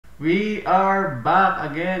We are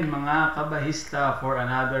back again mga kabahista for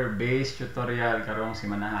another bass tutorial karong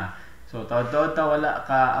simana. So taod-taod ta wala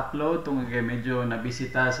ka upload tungod kay medyo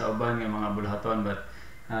nabisita sa uban nga mga bulhaton, but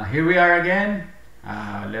here we are again.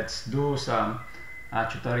 Let's do some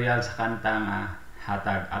tutorial sa kantang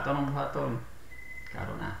Hatag. Ato nang bulhaton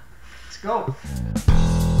karon na. Let's go.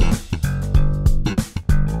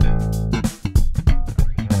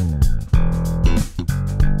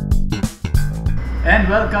 And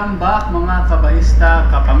welcome back mga kabahista,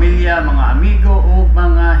 kapamilya, mga amigo o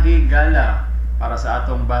mga higala para sa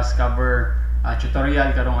atong bass cover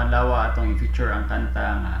tutorial karong adlaw. Atong i-feature ang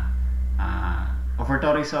kanta nga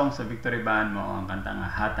offertory song sa Victory Band mo, ang kanta nga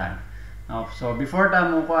Hatag. So before ta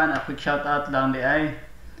mo kuan, a quick shout out lang di ay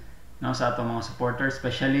sa atong mga supporters,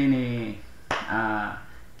 especially ni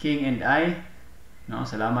King and I.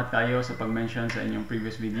 Salamat kayo sa pag-mention sa inyong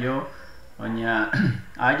previous video.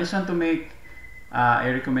 I just want to make a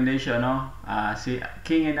recommendation, si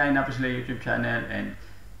King and I na po sila YouTube channel, and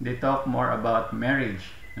they talk more about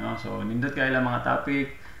marriage, so nindot kayo lang mga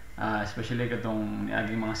topic, especially katong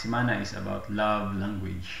niaging mga simana is about love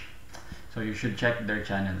language, so you should check their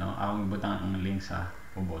channel. Akong butang ang link sa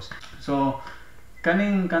ubos. So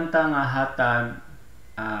kaning kanta nga Hatag,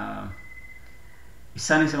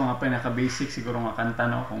 isa ni sa mga pinaka basic siguro nga kanta,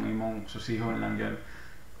 kung imong susihon lang yun,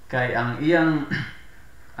 kay ang iyang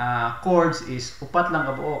chords is upat lang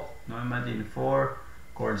kabuok. Imagine 4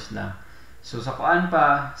 chords lang. So sa kuan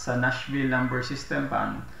pa, sa Nashville number system pa,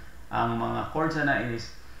 ang mga chords na is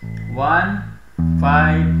 1,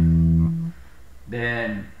 5,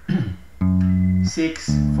 then 6,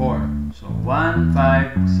 4. So 1,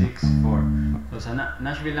 5, 6, 4. So sa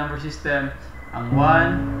Nashville number system, ang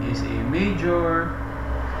 1 is A major,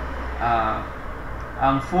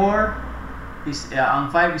 ang 4 is ang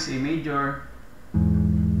 5 is A major,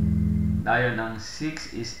 dayon ang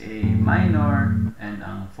 6 is A minor, and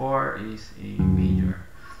ang 4 is A major.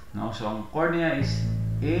 So ang chord niya is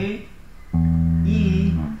A,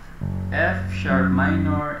 E, F sharp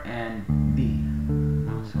minor, and D.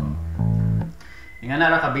 So nga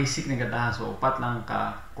na ka basic ni gataha. So upat lang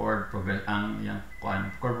ka chord progression, ang yang chord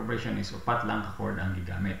progression is upat lang ka chord ang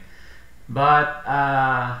gigamit. But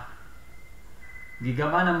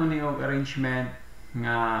gigamanan mo ni og arrangement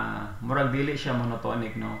nga murag dili siya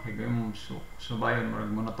monotonic, kay mo subayon murag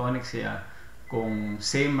monotonic siya kung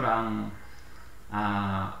same ra ang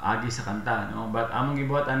agi sa kanta, but among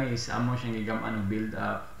gibuhat ani is amo siyang gigaman og build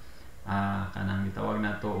up, kanang gitawag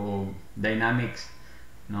nato og dynamics,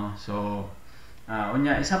 so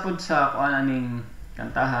unya isa pud sa kuan aning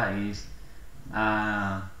kantaha is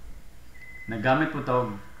nagamit po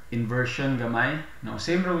tawag inversion gamay,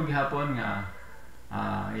 same ra gihapon nga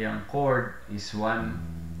yung chord is 1,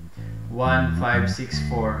 5, 6,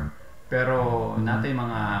 4, pero natay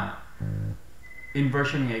mga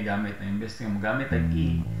inversion nga igamit na imbes nga magamit ang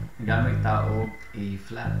E, gamit ta og A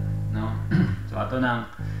flat, so ato nang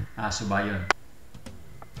subayon.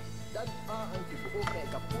 Dad-a ang tibuok kay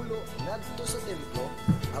kapulo ngadto sa templo,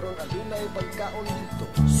 aron adunay pagkaon dito.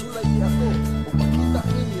 Sulay ako ug makita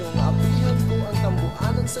ninyo nga abrihan ko ang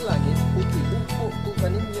tambuanan sa langit, ug ibuko ko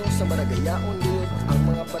kaninyo sa maragayaon liot ang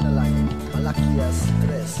mga panalangin. Malakias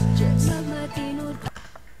 3:10.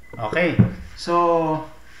 Okay, so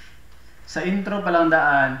sa intro pa lang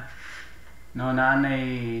daan,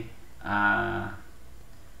 naanay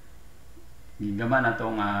gigaman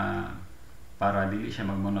natong para dili siya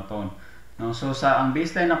magmonoton. So sa ang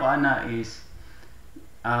baseline nako ana is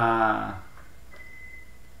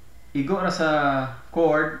igo ra sa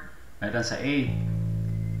chord mayroon sa A,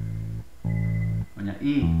 unya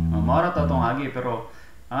E, mao ra to tong agi, pero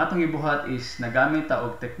ang atong gibuhat is nagamit ta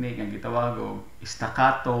og technique nga gitawag og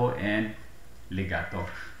staccato and legato.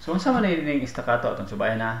 So unsa man ning staccato atong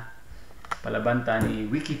subayan na palabanta ni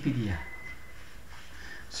Wikipedia.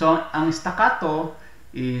 So ang staccato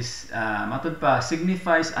is matud pa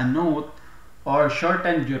signifies a note or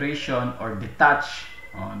shortened duration or detach,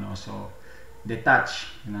 so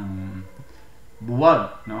detach ng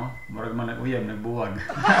buwag, murag man nag-uyab nagbuwag.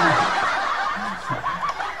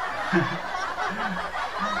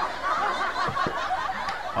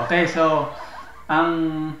 Okay, so ang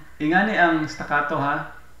ingani ang staccato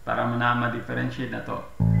para mo na ma-differentiate na to.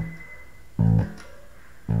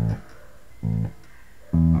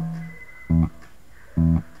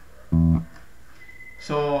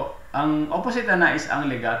 So ang opposite na is ang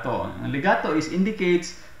legato. Ang legato is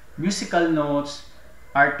indicates musical notes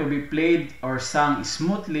are to be played or sung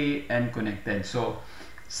smoothly and connected. So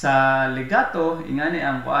sa legato ingani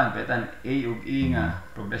ang kuan petan A ug E nga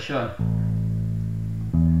progression.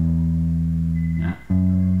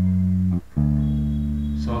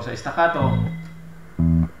 So So sa staccato,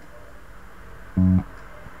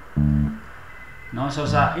 no, so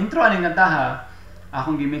sa intro aning kantaha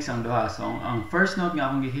akong gimix ang duha. So ang first note nga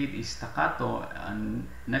akong gihit is staccato, and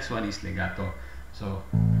next one is legato. So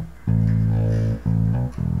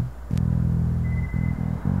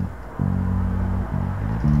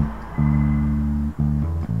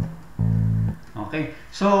okay,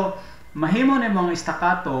 so mahimo na mong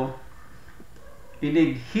staccato,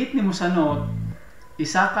 inig hit nimo sa note,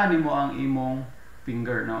 isaka nimo ang imong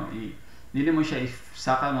finger, no? Dili mo siya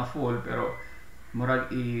isaka nga full, pero murag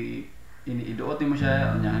iniiduot nimo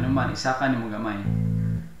siya unya hanuman isaka nimo gamay.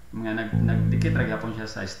 Mga nagdikit ra gyapon siya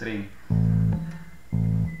sa string.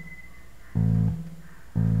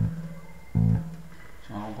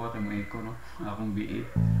 So ako ko mo echo, no? Akong beat.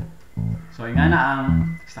 So ingana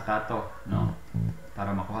ang staccato, no?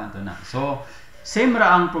 Para makuha to na. So same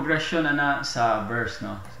ra ang progression ana sa verse,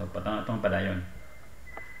 no? So patong padayon.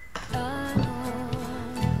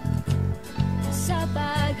 Sa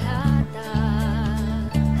paghatag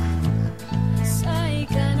sa'y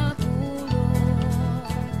kanapulong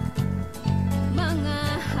mga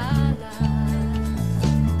halal,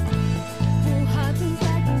 buhatong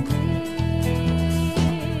taginig,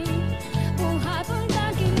 buhatong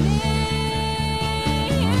taginig.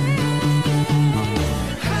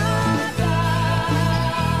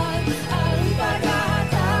 Hatag ang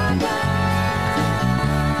paghahatagan,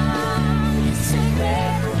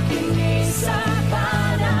 sekreto kini sa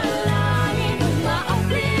panalangin,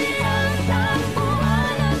 umaabli ang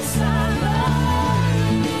tampuhan sa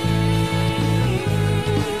langit,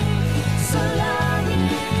 sa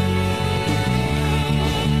langit.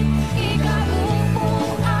 Ikaw po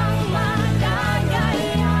ang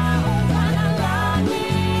magagayaong panalangin.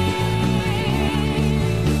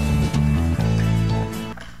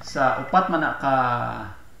 Sa upat man na ka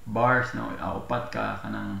bars, no? Upat ka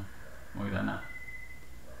kanang mo na.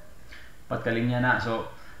 Upat ka linya na.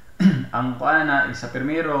 So ang kuan na is sa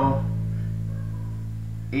primero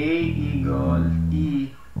A eagle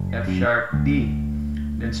E F sharp D.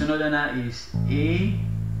 Then sunod na is A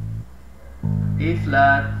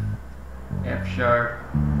flat F sharp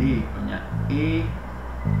D. Kunya A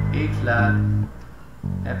flat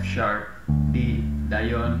F sharp D,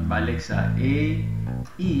 dayon balik sa A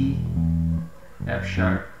E F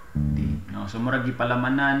sharp D, no? So murag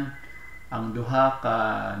gipalamanan ang duha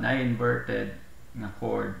ka na inverted nga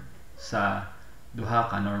chord sa duha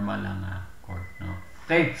ka normal nga chord, no?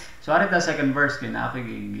 Okay, so ari ta second verse kay na ako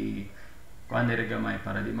kuan diri gamay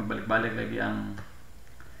para di magbalik-balik lagi ang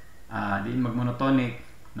di magmonotonic,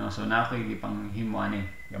 no? So na ako gipanghimo ani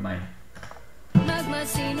gamay.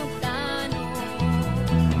 Magmasinong plano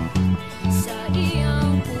sa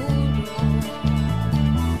iyang pulo,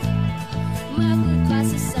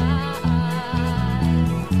 magpasasaan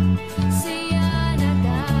siya na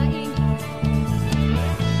daing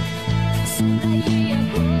sulayi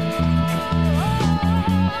ako,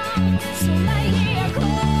 sulayi ako.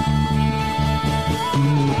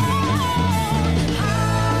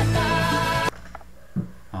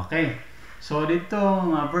 Okay, so dito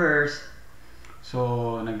nga verse, so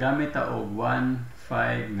naggamit ta og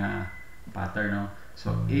 1-5 nga pattern, no?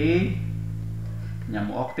 So A nya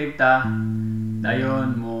mo octave ta,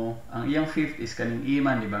 dayon mo ang iyang fifth is kaning E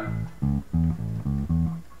man, di ba?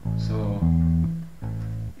 So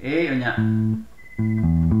A unya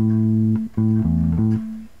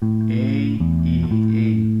A E A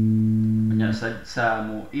unya sa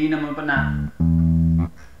mo E naman pa na.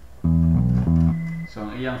 So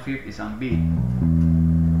ang iyang fifth is ang B,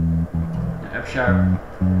 F sharp.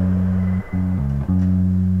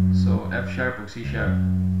 So F sharp ug C sharp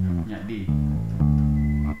nya D.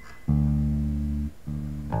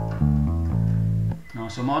 No,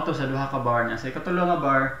 so mao to sa duha ka bar niya. Sa ikatulo nga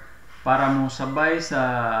bar, para mo sabay sa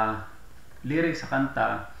lyrics sa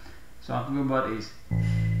kanta. So ang gubat is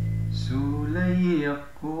sulay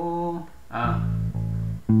ako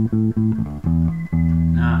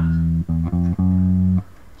na.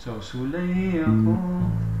 So sulay ako,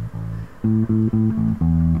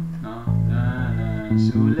 no,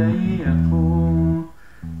 sulay ako.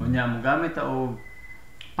 Kunya mo gamit ta og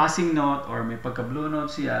passing note or may pagka blue note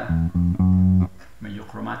siya, medyo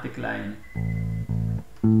chromatic line.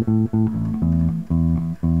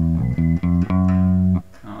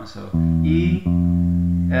 So E,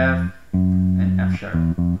 F, and F sharp.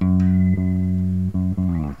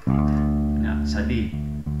 Yan, sa D.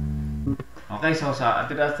 Okay, so sa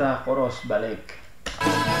atira sa chorus, balik.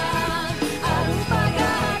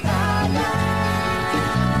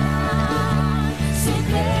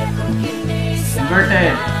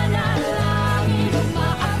 Inverted.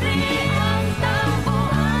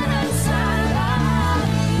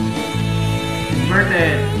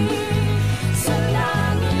 Inverted. Sa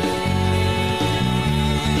langit,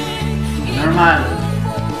 Normal.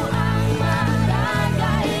 ito ang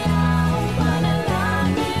magagayang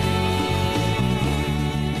panalangin.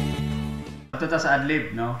 Ito ta sa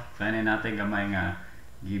adlib, no? Kanin natin gamay nga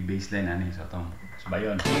give baseline ani so tong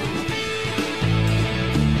subayon.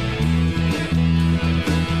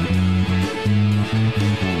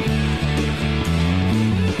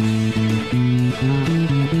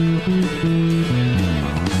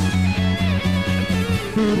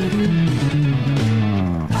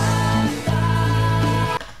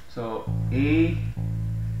 So A,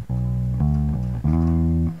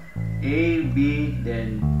 B,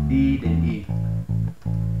 then D, then E.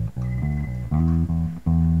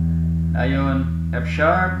 Ayon, F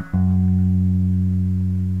sharp.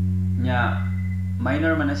 Nya,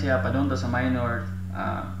 minor man na siya, padung to sa minor,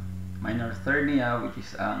 minor third niya, which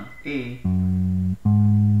is ang A.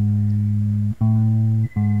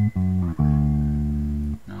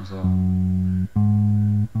 No, so,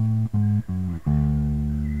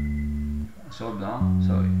 no?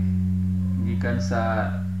 So, gikan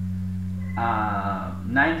sa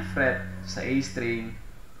 9th fret sa A string,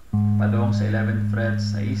 padong sa 11th fret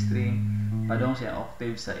sa A string, padong sa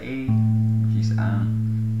octave sa A, which is ang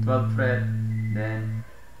 12th fret, then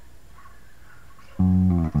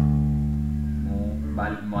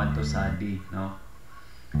balik mo ato sa D, no?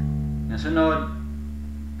 Nasunod,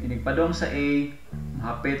 pinigpadong sa A,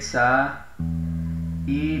 mahapit sa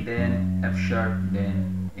E, then F sharp,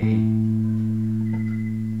 then A.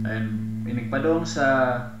 And pinigpadong sa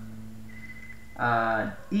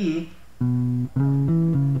E,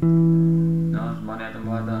 no, sumana itong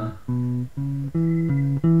mga ito.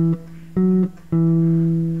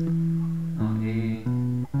 No, A.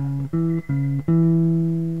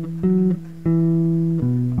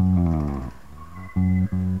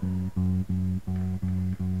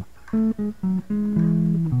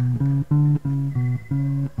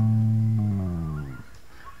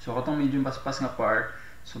 So katong medyo paspas nga part,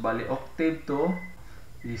 so bali octave to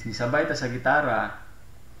is nisabay ta sa gitara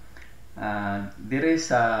dire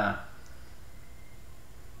sa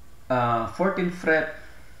 14th fret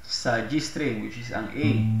sa G string, which is ang A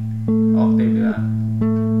octave, diba?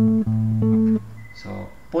 So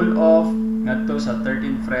pull off ngadto sa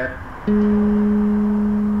 13th fret,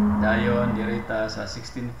 dayon dire ta sa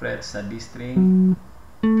 16th fret sa D string,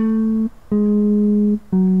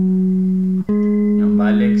 yung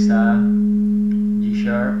balik sa G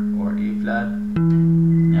sharp or A flat,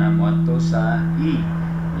 mo sa E,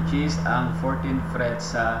 which is ang 14th fret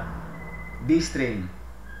sa D string.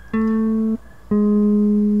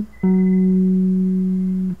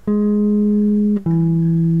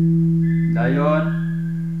 Dayon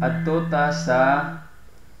adto ta sa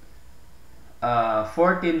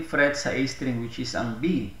 14th fret sa A string, which is ang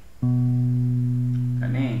B.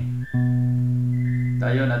 Kani.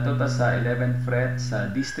 Dayon adto ta sa 11th fret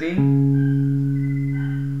sa D string,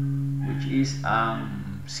 which is ang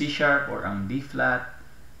C sharp or ang D flat,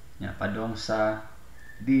 nya padong sa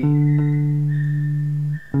D,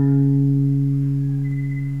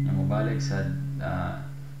 nya mabalik sa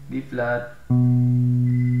D flat,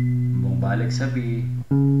 balik sa B,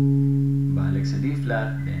 balik sa D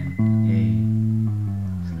flat, then A.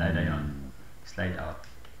 Slide ayon, slide out.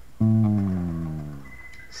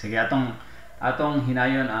 Sige, atong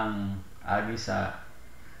hinayon ang agi sa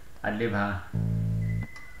adlib, ha.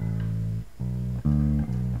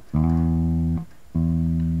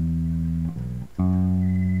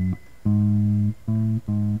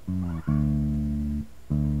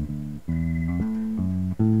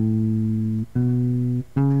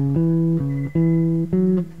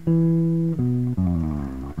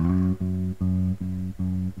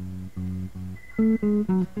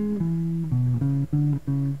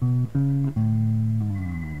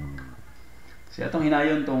 So atong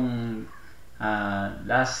hinayon tong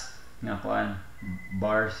last nga kuan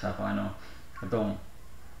bar sa kung ano atong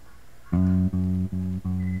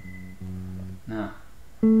na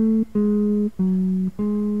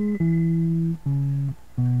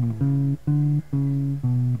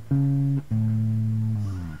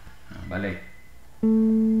balik.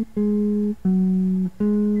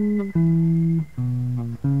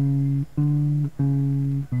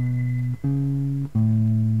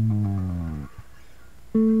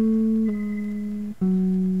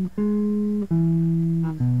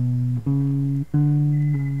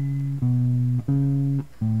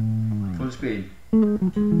 Full speed.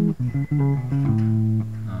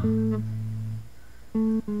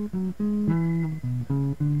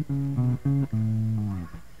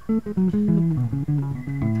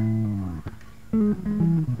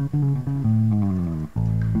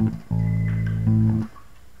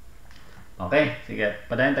 Okay, sige.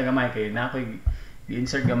 Padayon ta gamay kay na ako'y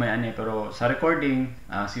i-insert gamay ani pero sa recording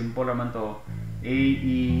simple naman to. A,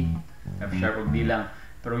 E, F sharp ug D lang.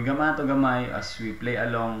 Pero gamay to gamay as we play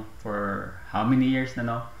along for how many years na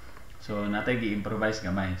no. So natay gi-improvise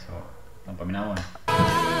gamay. So ang paminawon.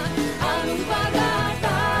 Ang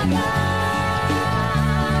pag-ataga,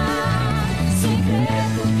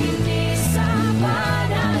 sikreto hindi sa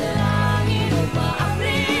panalangin,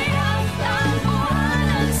 maabri ang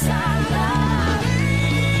tanghalan sa langit.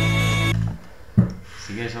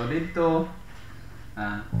 Sige, so dito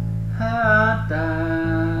hatag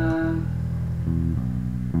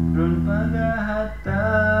ron paghahatagan.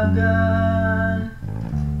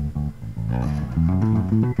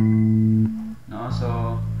 No,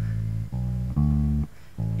 so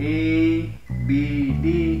A, B, D,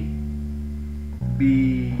 B,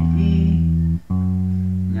 E,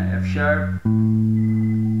 nya F sharp,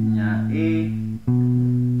 nya A,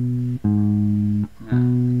 nya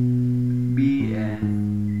B, and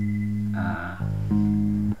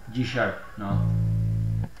G sharp, no?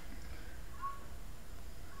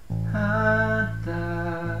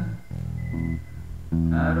 Hatag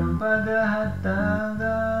aron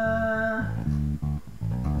paghahataga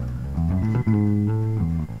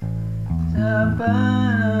sa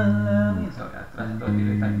panalangin. So atras ito,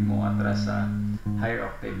 dili tayo mo atras sa higher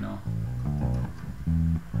octave, no?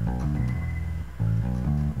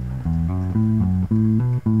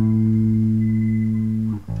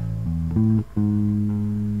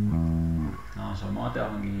 No, so mga ito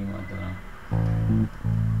akong giging mo ito, no?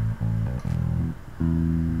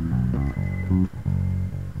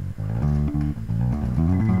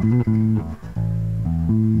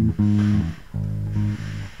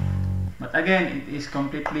 But again, it is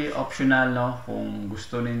completely optional, no? Kung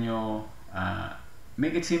gusto ninyo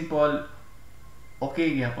make it simple,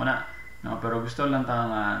 okay gihapon na, no? Pero gusto lang ta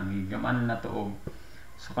nga gigaman na tuog.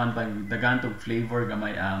 So kan pag dagan tog flavor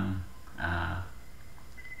gamay ang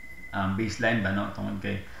baseline ba, no? Tungod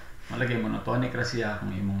kay malagay monotonic ra siya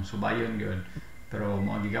kung imong subayon gyud. Pero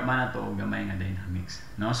mo gigaman na tuog gamay nga dynamics,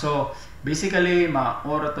 no? So basically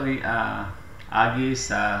maoro toy agi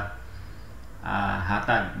sa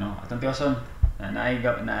hatag, no? Atong tiyoson naay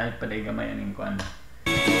paday gamay aning kuan.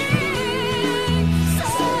 Sa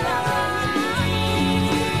langit,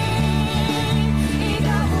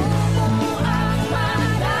 ikaw ang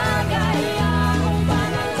malagay ang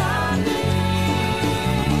panalangin.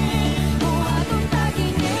 Buhatong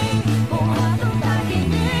taginig, buhatong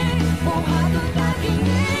taginig, buhatong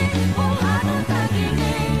taginig, buhatong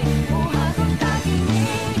taginig, buhatong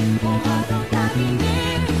taginig, buhatong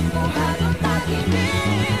taginig, buhatong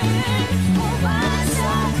taginig,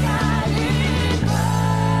 mubasa kalipay.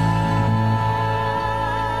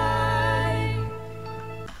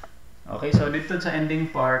 Okay, so dito sa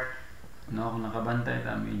ending part, no, kung nakabantay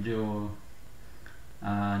ta medyo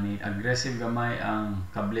ni aggressive gamay ang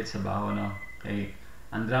kablit sa baho, no? Kay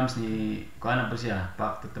ang drums ni kuha na po siya,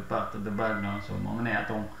 pack to the bag, no? So mo na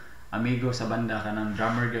atong amigo sa banda kanang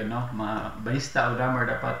drummer gyud, no? Mga bahista o drummer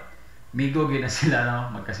dapat amigo gyud na sila,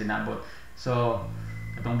 no? Magkasinabot. So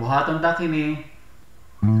katong buhaton ta kini.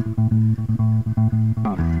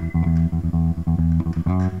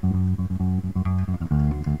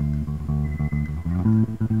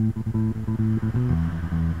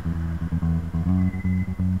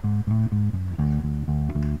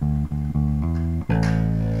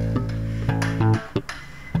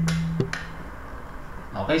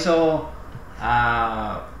 Okay, so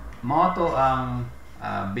mao to ang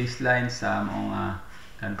baseline sa mga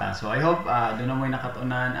kanta. So I hope doon na mo'y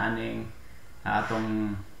nakatunan aning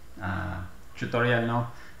atong tutorial, no?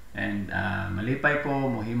 And malipay ko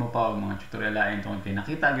mohimo pa og mga tutorial lain tungod kay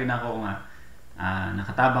nakita gyud nako nga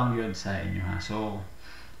nakatabang gyud sa inyo, ha. So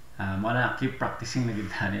mo na keep practicing na gyud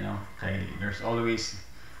tani, no? Kay there's always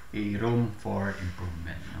a room for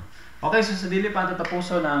improvement, no? Okay, so sa dili pa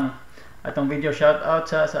tatapuson ang atong video, shout out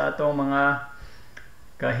sa atong mga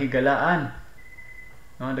kahigalaan,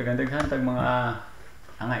 no? Daghan-daghan tag mga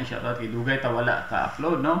i-shout out kay dugay ta wala ka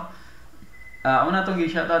upload, no? Una tong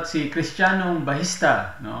i-shout out si Cristianong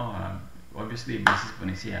Bahista, no? Obviously basis po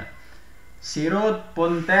ni siya. Si Rod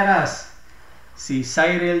Ponteras, si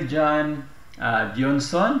Cyril John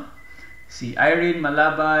Johnson, si Irene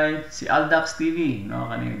Malabay, si Aldax TV,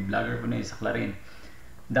 no? Kani vlogger po ni sa Clarin.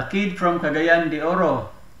 The Kid from Cagayan de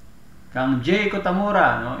Oro, kang Jay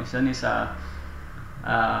Kotamura, no? Isa ni sa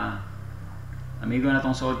amigo na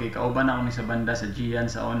tong suod kay kauban ako ni sa banda sa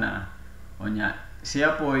Gian sa una. Onya,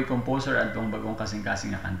 siya po ay composer atong bagong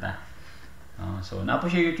kasing-kasing nga kanta. So na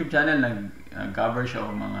po siya YouTube channel, nag-cover siya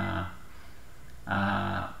og mga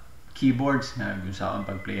keyboards nga kung saan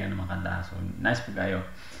pag-play ng mga kanta. So nice po kayo.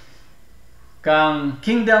 Kang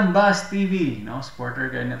Kingdom Bass TV, no, supporter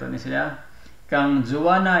kayo nito ni siya. Kang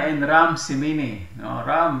Joanna and Ram Simini, no,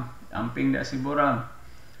 Ram amping da si Buram.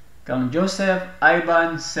 Kang Joseph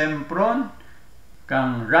Ivan Sempron,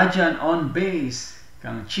 kang Rajan on Bass,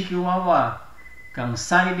 kang Chikiwawa, kang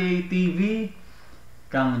Saide TV,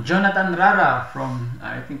 kang Jonathan Rara from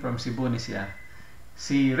I think from Cebu ni siya.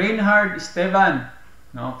 Si Reinhard Esteban,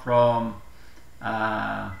 no, from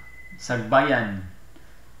Sagbayan.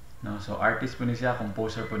 No, so artist po ni siya,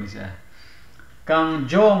 composer po ni siya. Kang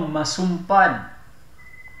Jong Masumpad,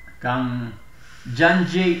 kang John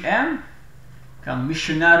J.M., kang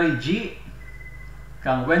Missionary G,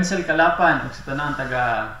 kang Wenzel Kalapan, ug sa tanang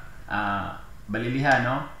taga Balilihan,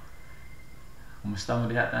 no? Kumusta mo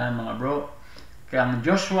diha tanan mga bro? Kang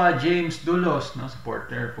Joshua James Dulos, no,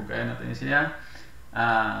 supporter po kayo natin siya.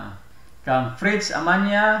 Kang Fritz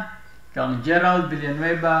Amanya, kang Gerald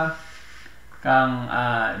Villanueva, kang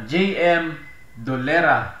JM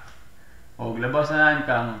Dolera, o labasan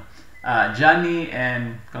kang Johnny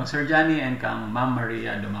and kang Sir Johnny and kang Ma'am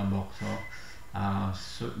Maria Dumabok.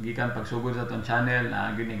 So gikan pagsugod sa atong channel,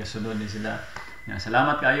 gini kasunod ni sila.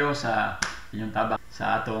 Salamat kayo sa inyong tabang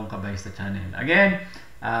sa atong Kabayista channel. Again,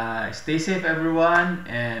 stay safe everyone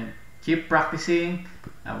and keep practicing.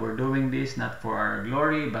 We're doing this not for our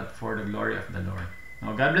glory but for the glory of the Lord.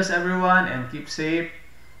 Now, God bless everyone and keep safe.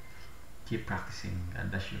 Keep practicing. God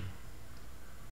bless you.